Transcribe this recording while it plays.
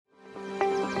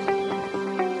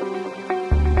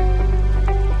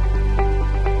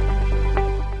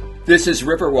This is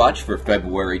Riverwatch for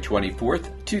February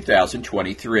 24th,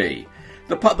 2023.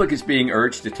 The public is being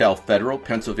urged to tell federal,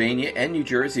 Pennsylvania, and New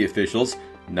Jersey officials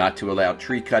not to allow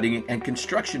tree cutting and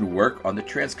construction work on the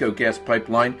Transco gas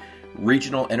pipeline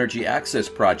Regional Energy Access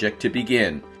Project to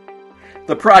begin.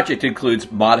 The project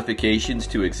includes modifications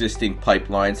to existing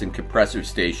pipelines and compressor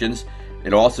stations.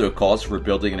 It also calls for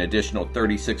building an additional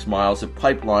 36 miles of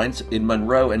pipelines in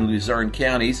Monroe and Luzerne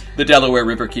counties. The Delaware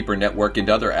Riverkeeper Network and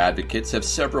other advocates have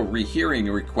several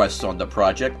rehearing requests on the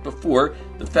project before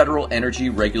the Federal Energy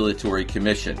Regulatory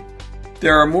Commission.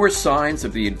 There are more signs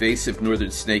of the invasive northern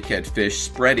snakehead fish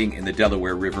spreading in the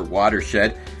Delaware River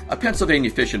watershed. A Pennsylvania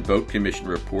Fish and Boat Commission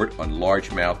report on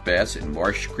largemouth bass in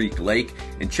Marsh Creek Lake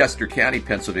in Chester County,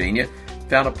 Pennsylvania,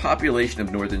 found a population of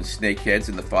northern snakeheads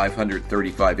in the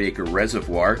 535-acre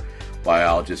reservoir.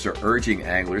 Biologists are urging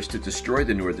anglers to destroy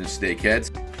the northern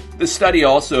snakeheads. The study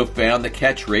also found the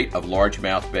catch rate of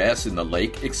largemouth bass in the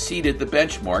lake exceeded the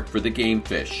benchmark for the game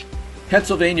fish.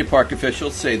 Pennsylvania park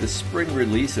officials say the spring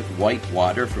release of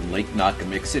whitewater from Lake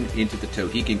Nakamixon into the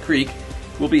Tohickon Creek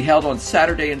will be held on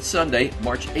Saturday and Sunday,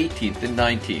 March 18th and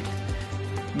 19th.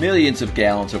 Millions of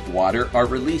gallons of water are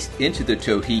released into the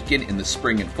Tohickon in the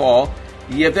spring and fall.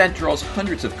 The event draws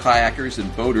hundreds of kayakers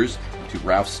and boaters to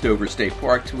Ralph Stover State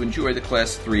Park to enjoy the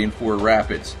Class 3 and 4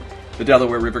 rapids. The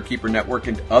Delaware Riverkeeper Network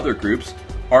and other groups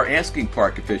are asking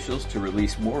park officials to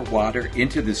release more water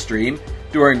into the stream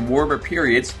during warmer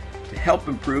periods to help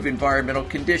improve environmental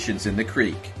conditions in the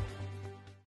creek.